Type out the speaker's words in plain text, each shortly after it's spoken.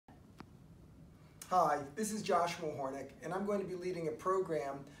Hi, this is Joshua Hornick, and I'm going to be leading a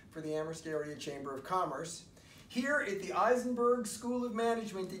program for the Amherst Area Chamber of Commerce here at the Isenberg School of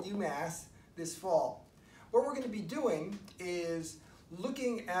Management at UMass this fall. What we're going to be doing is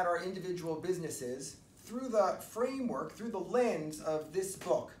looking at our individual businesses through the framework, through the lens of this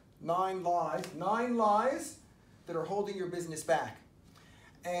book, 9 Lies that are holding your business back.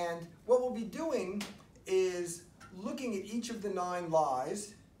 And what we'll be doing is looking at each of the 9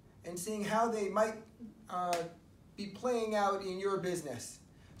 lies and seeing how they might be playing out in your business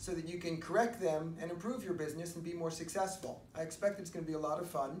so that you can correct them and improve your business and be more successful. I expect it's going to be a lot of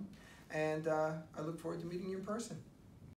fun, and I look forward to meeting you in person.